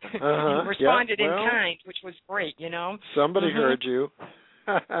 He responded in kind, which was great. Somebody heard you.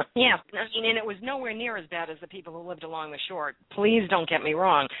 Yeah, and it was nowhere near as bad as the people who lived along the shore. Please don't get me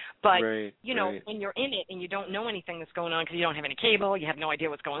wrong. But, when you're in it and you don't know anything that's going on because you don't have any cable, you have no idea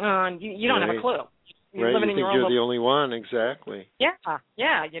what's going on, you don't have a clue. You're living in your own you're the only one, exactly. Yeah, so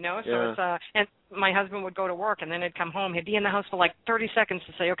it's, and my husband would go to work and then he'd come home. He'd be in the house for like 30 seconds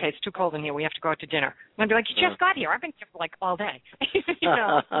to say, okay, it's too cold in here. We have to go out to dinner. And I'd be like, you just got here. I've been here for like all day.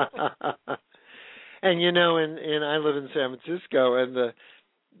 And and I live in San Francisco, and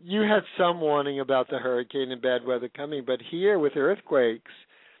you had some warning about the hurricane and bad weather coming, but here with earthquakes,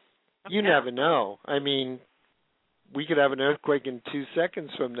 you never know. I mean, we could have an earthquake in 2 seconds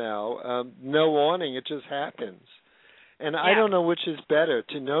from now. No warning, it just happens. And I don't know which is better,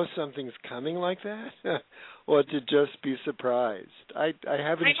 to know something's coming like that or to just be surprised. I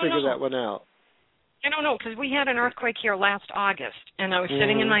haven't figured that one out. I don't know, because we had an earthquake here last August, and I was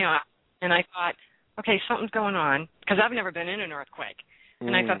sitting in my office, and I thought, okay, something's going on, because I've never been in an earthquake.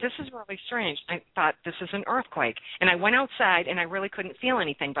 And I thought, this is really strange. I thought, this is an earthquake. And I went outside, and I really couldn't feel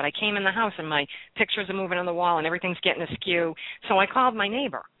anything. But I came in the house, and my pictures are moving on the wall, and everything's getting askew. So I called my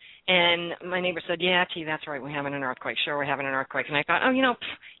neighbor. And my neighbor said, yeah, T, that's right, we're having an earthquake. Sure, we're having an earthquake. And I thought,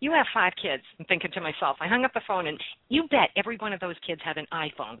 you have 5 kids. I'm thinking to myself. I hung up the phone, and you bet every one of those kids have an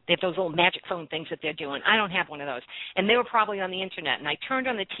iPhone. They have those little magic phone things that they're doing. I don't have one of those. And they were probably on the Internet. And I turned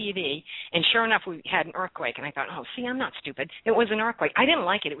on the TV, and sure enough, we had an earthquake. And I thought, see, I'm not stupid. It was an earthquake. I didn't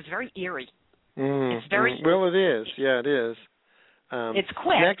like it. It was very eerie. It's very Well, it is. Yeah, it is. It's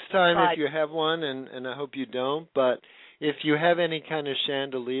quick. Next time, if you have one, and I hope you don't, but if you have any kind of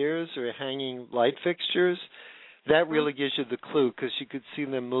chandeliers or hanging light fixtures, that really gives you the clue, because you could see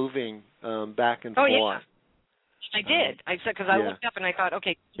them moving back and forth. Yeah. I did. I said, because I looked up and I thought,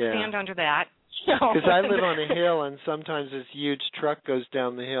 okay, stand under that. Because I live on a hill, and sometimes this huge truck goes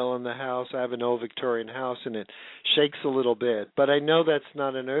down the hill in the house. I have an old Victorian house, and it shakes a little bit. But I know that's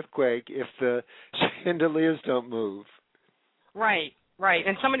not an earthquake if the chandeliers don't move. Right. Right,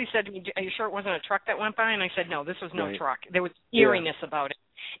 and somebody said to me, are you sure it wasn't a truck that went by? And I said, no, this was no truck. There was eeriness about it.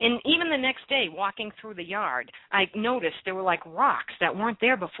 And even the next day, walking through the yard, I noticed there were like rocks that weren't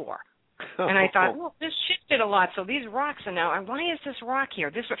there before. And I thought, well, this shifted a lot, so these rocks are now, why is this rock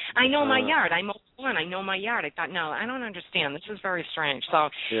here? I know my yard. I mowed lawn. I know my yard. I thought, no, I don't understand. This is very strange. So,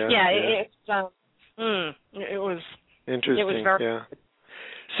 it was interesting. It was very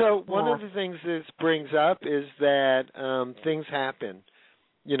So one of the things this brings up is that things happen.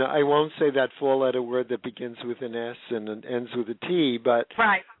 I won't say that 4-letter word that begins with an S and ends with a T, but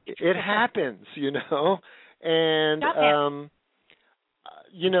it happens, And,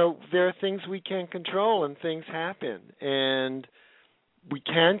 there are things we can't control, and things happen. And we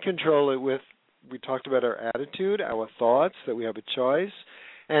can control it we talked about our attitude, our thoughts, that we have a choice.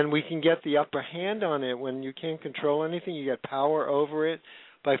 And we can get the upper hand on it. When you can't control anything, you get power over it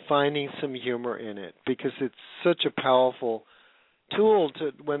by finding some humor in it, because it's such a powerful tool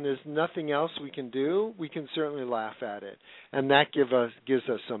to, when there's nothing else we can do, we can certainly laugh at it, and that gives us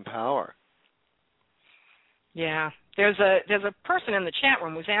some power. Yeah. There's a person in the chat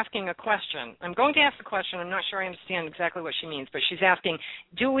room who's asking a question. I'm going to ask the question. I'm not sure I understand exactly what she means, but she's asking,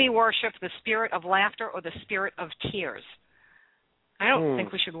 do we worship the spirit of laughter or the spirit of tears? I don't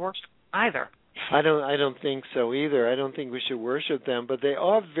think we should worship either. I don't think so either. I don't think we should worship them, but they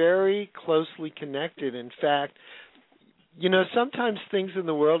are very closely connected. In fact, sometimes things in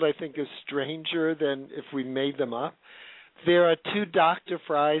the world I think are stranger than if we made them up. There are two Dr.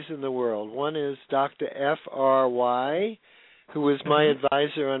 Frys in the world. One is Dr. F.R.Y., who was my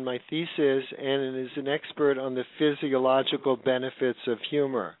advisor on my thesis and is an expert on the physiological benefits of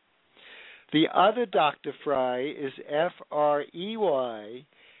humor. The other Dr. Fry is F.R.E.Y.,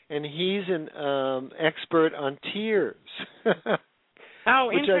 and he's an expert on tears.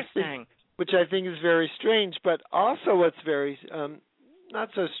 Interesting. Which I think is very strange, but also what's very,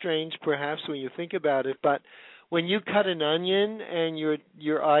 not so strange perhaps when you think about it, but when you cut an onion and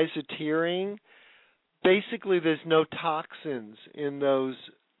your eyes are tearing, basically there's no toxins in those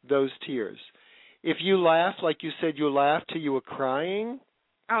tears. If you laugh, like you said, you laughed till you were crying.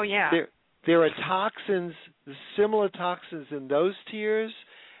 Oh, yeah. There are toxins, similar toxins in those tears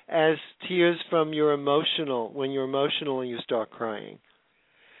as tears from when you're emotional and you start crying.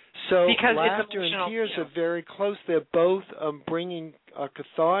 So because laughter and tears are very close. They're both bringing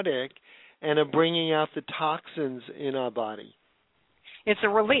cathartic and are bringing out the toxins in our body. It's a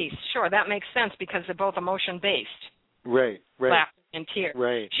release. Sure, that makes sense because they're both emotion-based. Right. Laughter and tears.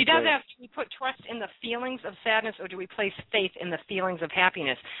 Right. She does ask, do we put trust in the feelings of sadness or do we place faith in the feelings of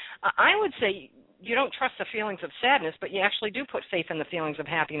happiness? I would say you don't trust the feelings of sadness, but you actually do put faith in the feelings of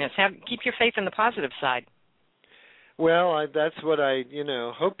happiness. Keep your faith in the positive side. Well, that's what I,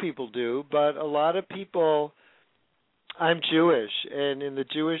 hope people do. But a lot of people, I'm Jewish, and in the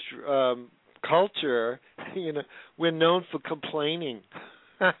Jewish culture, we're known for complaining.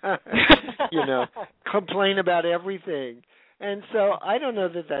 Complain about everything. And so I don't know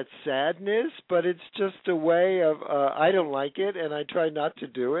that that's sadness, but it's just a way of, I don't like it, and I try not to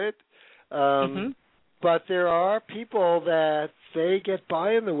do it. But there are people that they get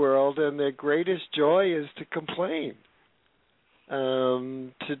by in the world, and their greatest joy is to complain.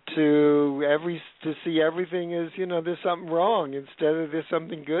 To see everything as there's something wrong instead of there's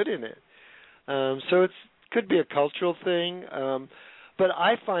something good in it. So it could be a cultural thing, but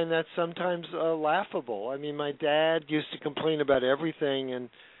I find that sometimes laughable. I mean, my dad used to complain about everything, and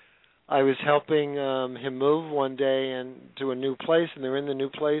I was helping him move one day and to a new place, and they're in the new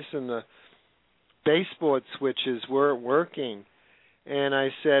place, and the baseboard switches weren't working. And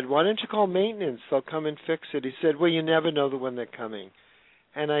I said, why don't you call maintenance? They'll come and fix it. He said, well, you never know when they're coming.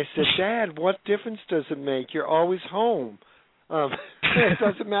 And I said, Dad, what difference does it make? You're always home. It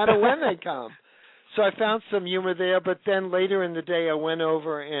doesn't matter when they come. So I found some humor there, but then later in the day I went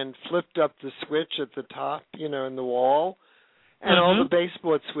over and flipped up the switch at the top, in the wall, and all the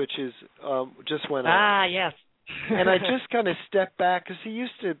baseboard switches just went off. Ah, yes. And I just kind of stepped back because he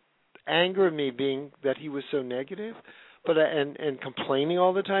used to anger me being that he was so negative. And complaining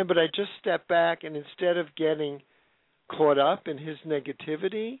all the time, but I just stepped back, and instead of getting caught up in his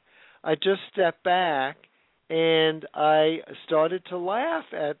negativity, I just stepped back and I started to laugh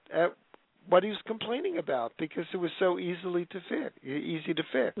at what he was complaining about because it was so easy to fix.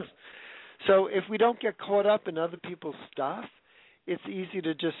 So if we don't get caught up in other people's stuff, it's easy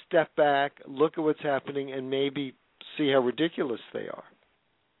to just step back, look at what's happening, and maybe see how ridiculous they are.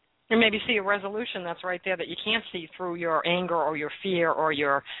 And maybe see a resolution that's right there that you can't see through your anger or your fear or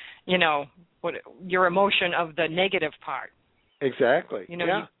your, your emotion of the negative part. Exactly. You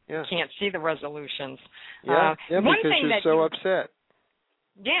can't see the resolutions. Because you're so upset.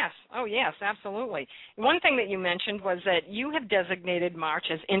 Yes. Oh, yes, absolutely. One thing that you mentioned was that you have designated March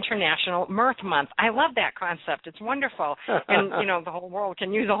as International Mirth Month. I love that concept. It's wonderful. And, the whole world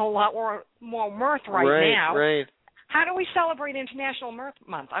can use a whole lot more mirth right now. Right. How do we celebrate International Mirth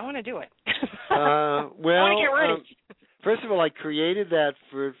Month? I want to do it. I want to get ready. First of all, I created that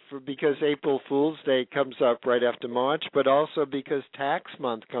for because April Fool's Day comes up right after March, but also because tax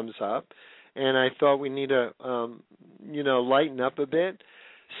month comes up, and I thought we need to, lighten up a bit.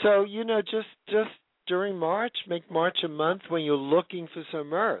 So, just during March, make March a month when you're looking for some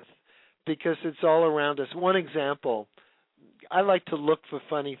mirth, because it's all around us. One example, I like to look for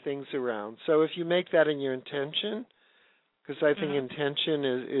funny things around. So if you make that in your intention, because I think intention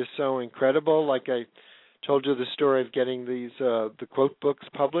is so incredible. Like I told you the story of getting these the quote books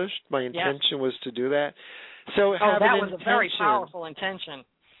published. My intention was to do that. So have that an was intention. A very powerful intention.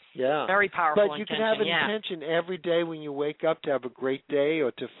 Yeah. Very powerful But you intention. can have an yeah. intention every day when you wake up to have a great day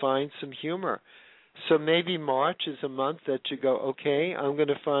or to find some humor. So maybe March is a month that you go, okay, I'm going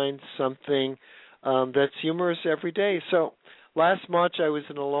to find something that's humorous every day. So last March I was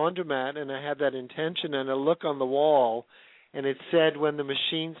in a laundromat and I had that intention and a look on the wall, and it said, when the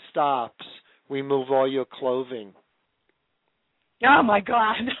machine stops, remove all your clothing. Oh, my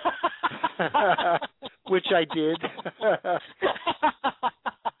God. Which I did.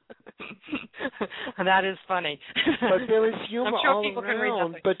 That is funny. But there is humor I'm sure all people around, can read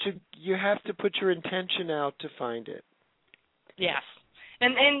something. but you have to put your intention out to find it. Yes.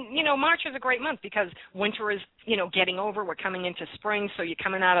 And March is a great month because winter is, getting over. We're coming into spring, so you're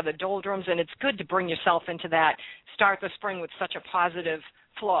coming out of the doldrums, and it's good to bring yourself into that, start the spring with such a positive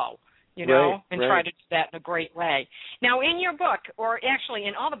flow, Right. try to do that in a great way. Now, in your book, or actually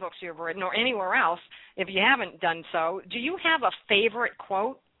in all the books you've written or anywhere else, if you haven't done so, do you have a favorite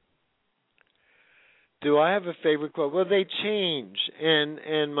quote? Do I have a favorite quote? Well, they change,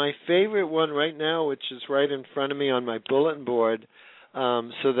 and my favorite one right now, which is right in front of me on my bulletin board,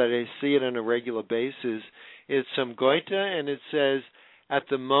 so that I see it on a regular basis, is from Goethe, and it says, "At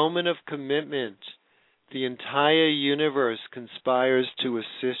the moment of commitment, the entire universe conspires to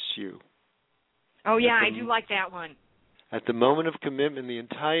assist you." Oh, yeah, I do like that one. At the moment of commitment, the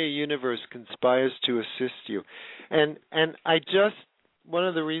entire universe conspires to assist you. And I just, one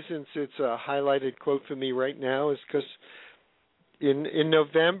of the reasons it's a highlighted quote for me right now is because in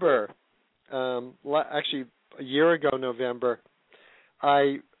November, actually a year ago November,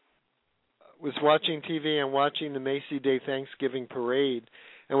 I was watching TV and watching the Macy Day Thanksgiving Parade.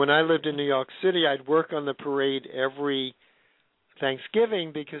 And when I lived in New York City, I'd work on the parade every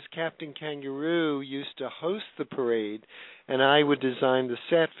Thanksgiving because Captain Kangaroo used to host the parade, and I would design the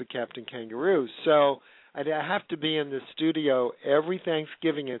set for Captain Kangaroo. So I'd have to be in the studio every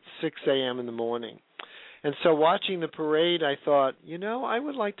Thanksgiving at 6 a.m. in the morning. And so watching the parade, I thought, I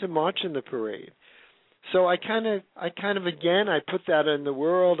would like to march in the parade. So I kind of again, I put that in the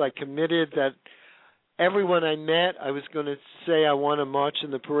world. I committed that everyone I met, I was going to say, I want to march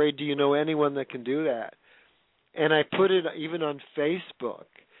in the parade. Do you know anyone that can do that? And I put it even on Facebook.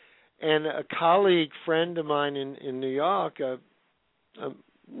 And a colleague, friend of mine in New York,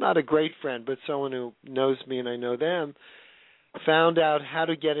 not a great friend, but someone who knows me and I know them, found out how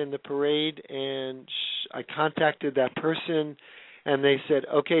to get in the parade, and I contacted that person, and they said,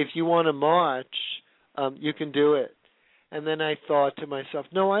 okay, if you want to march, you can do it. And then I thought to myself,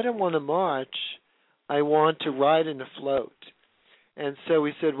 no, I don't want to march. I want to ride in a float. And so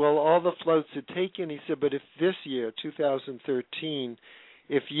he said, well, all the floats are taken. He said, but if this year, 2013,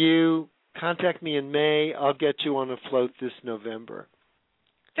 if you contact me in May, I'll get you on a float this November.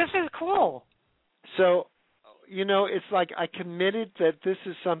 This is cool. So, it's like I committed that this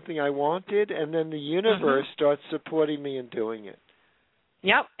is something I wanted, and then the universe starts supporting me in doing it.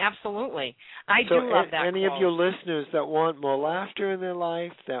 Yep, absolutely. I do love that any quote. of your listeners that want more laughter in their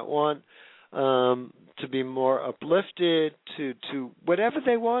life, that want to be more uplifted, to whatever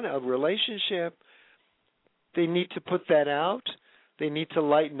they want, a relationship, they need to put that out. They need to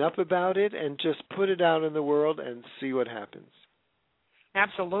lighten up about it and just put it out in the world and see what happens.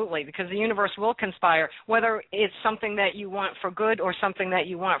 Absolutely, because the universe will conspire. Whether it's something that you want for good or something that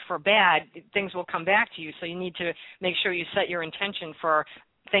you want for bad, things will come back to you. So you need to make sure you set your intention for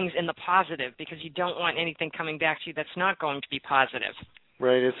things in the positive, because you don't want anything coming back to you that's not going to be positive.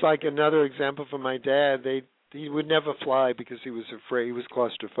 Right. It's like another example from my dad. He would never fly because he was afraid. He was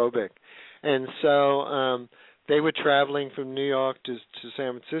claustrophobic. And so they were traveling from New York to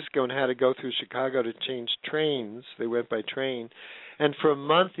San Francisco and had to go through Chicago to change trains. They went by train. And for a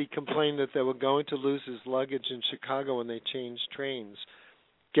month he complained that they were going to lose his luggage in Chicago when they changed trains.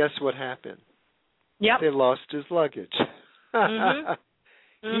 Guess what happened? Yep. They lost his luggage. Mm-hmm.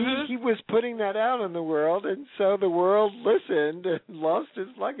 Mm-hmm. He was putting that out in the world, and so the world listened and lost his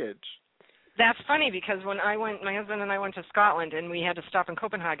luggage. That's funny, because when my husband and I went to Scotland, and we had to stop in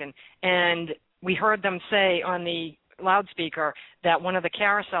Copenhagen, and we heard them say on the loudspeaker that one of the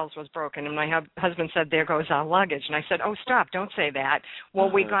carousels was broken, and my husband said, there goes our luggage. And I said, oh, stop, don't say that.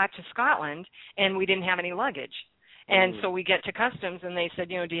 Well, we got to Scotland, and we didn't have any luggage. And so we get to customs, and they said,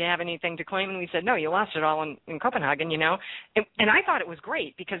 do you have anything to claim? And we said, no, you lost it all in Copenhagen, And I thought it was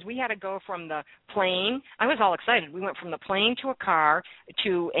great, because we had to go from the plane. I was all excited. We went from the plane to a car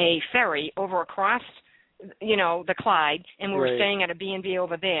to a ferry over across, the Clyde, and we were staying at a B&B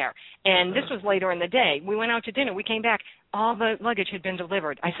over there. And this was later in the day. We went out to dinner. We came back. All the luggage had been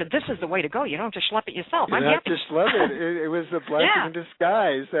delivered. I said, this is the way to go. You don't have to schlep it yourself. I'm happy. You don't have to schlep it. It was a blessing in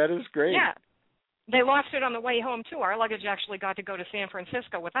disguise. That is great. Yeah. They lost it on the way home, too. Our luggage actually got to go to San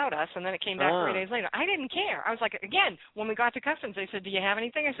Francisco without us, and then it came back 3 days later. I didn't care. I was like, again, when we got to customs, they said, do you have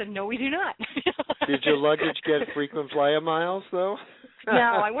anything? I said, no, we do not. Did your luggage get frequent flyer miles, though? No,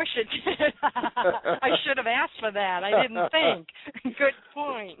 I wish it did. I should have asked for that. I didn't think. Good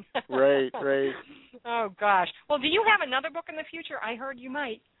point. Right. Oh, gosh. Well, do you have another book in the future? I heard you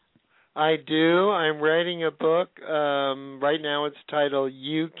might. I do. I'm writing a book. Right now it's titled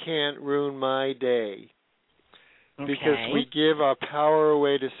You Can't Ruin My Day. Okay. Because we give our power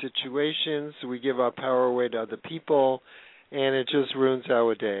away to situations, we give our power away to other people, and it just ruins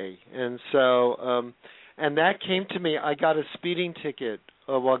our day. And so, and that came to me. I got a speeding ticket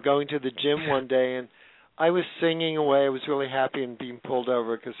while going to the gym one day, and I was singing away. I was really happy and being pulled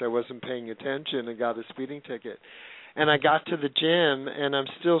over because I wasn't paying attention and got a speeding ticket. And I got to the gym, and I'm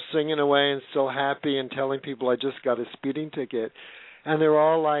still singing away and still happy and telling people I just got a speeding ticket. And they're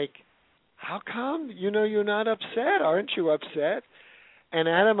all like, how come? You're not upset. Aren't you upset? And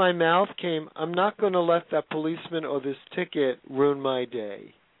out of my mouth came, I'm not going to let that policeman or this ticket ruin my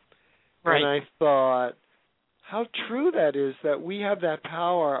day. Right. And I thought, how true that is, that we have that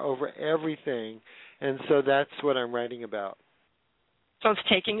power over everything. And so that's what I'm writing about. So it's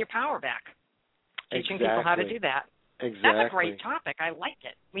taking your power back. Teaching people how to do that. Exactly. That's a great topic. I like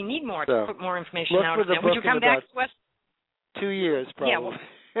it. We need more to put more information out. Look for the book. Would you come back to us? 2 years, probably.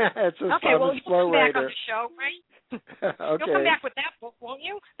 Yeah, well, it's a okay, well, you'll come back writer. on the show, right? Okay. You'll come back with that book, won't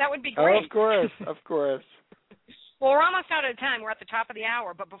you? That would be great. Oh, of course. Well, we're almost out of time. We're at the top of the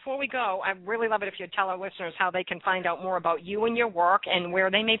hour. But before we go, I'd really love it if you'd tell our listeners how they can find out more about you and your work and where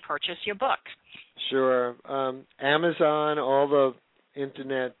they may purchase your book. Sure. Amazon, all the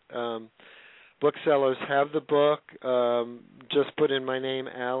Internet booksellers have the book. Just put in my name,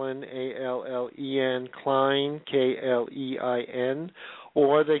 Allen, Allen Klein, Klein,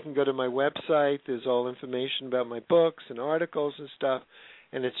 or they can go to my website. There's all information about my books and articles and stuff,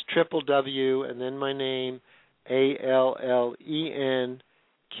 and it's www, and then my name,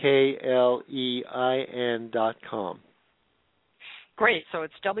 AllenKlein.com. Great. So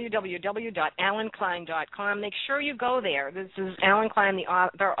it's www.allenklein.com. Make sure you go there. This is Allen Klein, the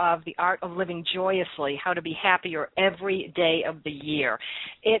author of The Art of Living Joyously, How to Be Happier Every Day of the Year.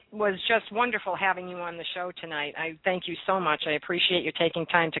 It was just wonderful having you on the show tonight. I thank you so much. I appreciate you taking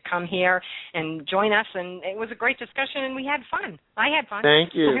time to come here and join us. And it was a great discussion, and we had fun. I had fun.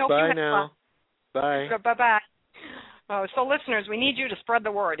 Thank you. Bye you now. Bye. Bye-bye. So listeners, we need you to spread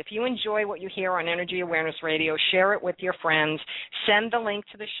the word. If you enjoy what you hear on Energy Awareness Radio, share it with your friends. Send the link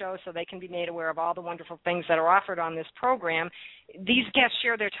to the show so they can be made aware of all the wonderful things that are offered on this program. These guests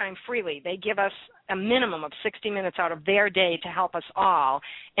share their time freely. They give us a minimum of 60 minutes out of their day to help us all,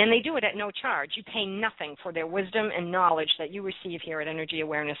 and they do it at no charge. You pay nothing for their wisdom and knowledge that you receive here at Energy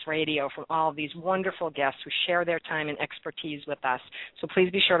Awareness Radio from all of these wonderful guests who share their time and expertise with us. So please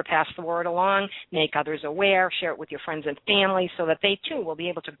be sure to pass the word along, make others aware, share it with your friends and family so that they too will be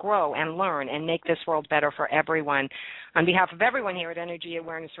able to grow and learn and make this world better for everyone. On behalf of everyone here at Energy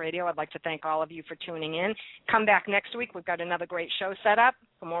Awareness Radio, I'd like to thank all of you for tuning in. Come back next week. We've got another great show set up.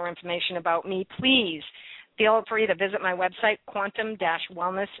 For more information about me, please feel free to visit my website,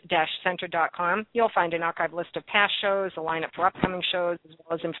 quantum-wellness-center.com. You'll find an archive list of past shows, a lineup for upcoming shows, as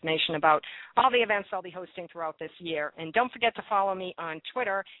well as information about all the events I'll be hosting throughout this year. And don't forget to follow me on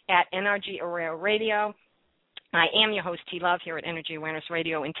Twitter at NRG Aurora Radio. I am your host, T. Love, here at Energy Awareness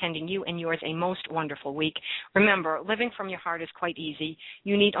Radio, intending you and yours a most wonderful week. Remember, living from your heart is quite easy.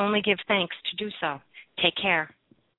 You need only give thanks to do so. Take care.